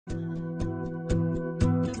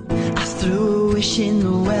wishing the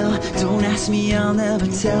well. Don't ask me, I'll never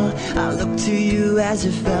tell. I looked to you as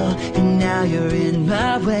it fell, and now you're in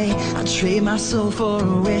my way. I'll trade my soul for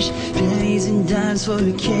a wish, pennies and dimes for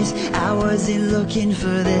a kiss. I wasn't looking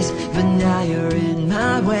for this, but now you're in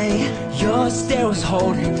my way. Your stare was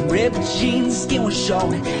holding, ripped jeans, skin was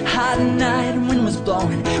showing. Hot night, wind was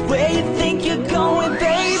blowing. Where you think you're going,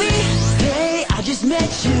 baby? Hey, I just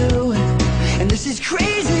met you, and this is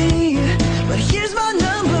crazy, but here's my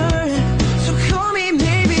number, so call me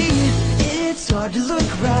maybe. It's hard to look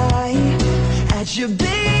right at your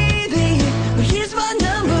baby, but here's my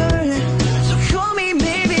number, so call me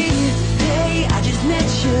maybe. Hey, I just met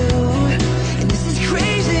you, and this is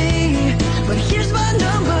crazy, but here's my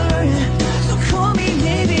number, so call me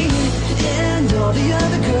maybe. And all the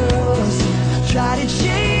other girls try to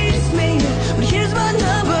chase me, but here's my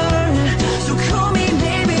number, so call me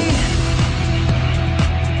maybe.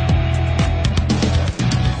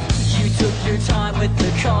 You took your time with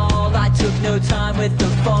the call, I took no time with the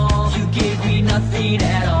fall. You gave me nothing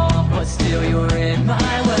at all, but still you're in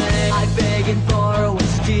my way. I beg and borrow and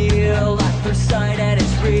steal at first sight, and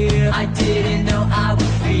it's real. I didn't know I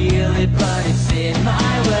would feel it, but it's in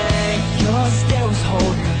my way. Your stare was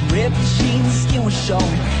holding, ripped jeans, skin was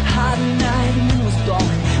showing. Hot night, wind was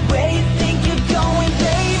blowing. Where you think you're going,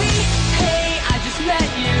 baby? Hey, I just met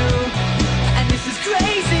you, and this is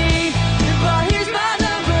crazy, but here's my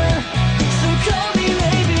number, so call me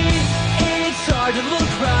maybe. It's hard to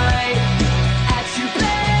look right at you,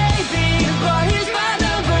 baby, but here's my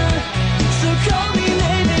number, so call me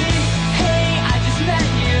maybe. Hey, I just met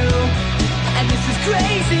you, and this is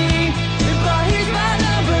crazy,